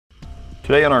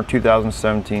Today on our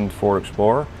 2017 Ford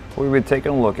Explorer, we'll be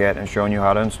taking a look at and showing you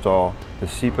how to install the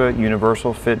CIPA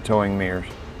Universal Fit Towing Mirrors,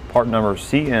 part number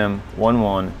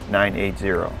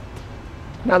CM11980.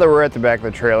 Now that we're at the back of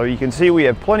the trailer, you can see we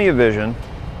have plenty of vision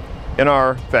in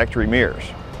our factory mirrors.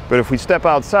 But if we step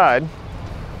outside,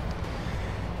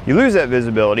 you lose that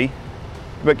visibility,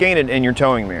 but gain it in your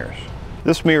towing mirrors.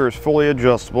 This mirror is fully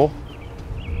adjustable,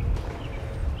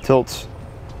 tilts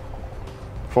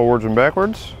forwards and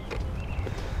backwards,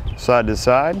 side to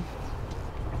side,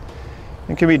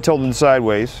 and can be tilted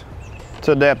sideways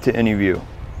to adapt to any view.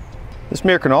 This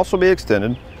mirror can also be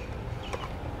extended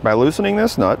by loosening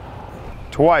this nut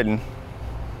to widen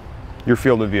your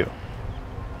field of view.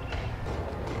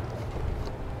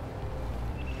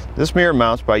 This mirror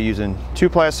mounts by using 2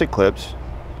 plastic clips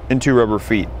and 2 rubber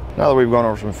feet. Now that we've gone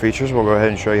over some features, we'll go ahead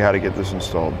and show you how to get this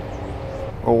installed.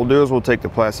 What we'll do is we'll take the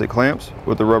plastic clamps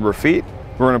with the rubber feet.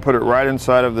 We're going to put it right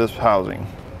inside of this housing.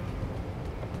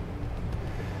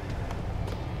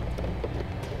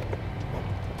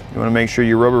 You want to make sure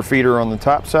your rubber feet are on the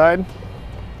top side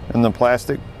and the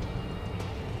plastic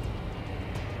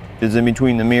is in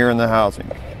between the mirror and the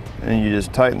housing. And you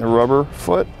just tighten the rubber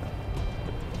foot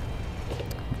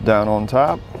down on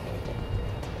top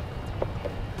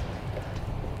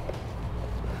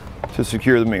to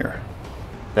secure the mirror.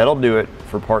 That'll do it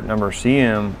for part number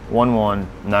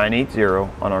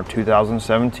CM11980 on our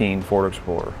 2017 Ford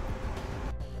Explorer.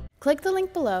 Click the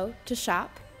link below to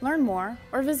shop, learn more,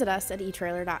 or visit us at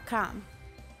etrailer.com.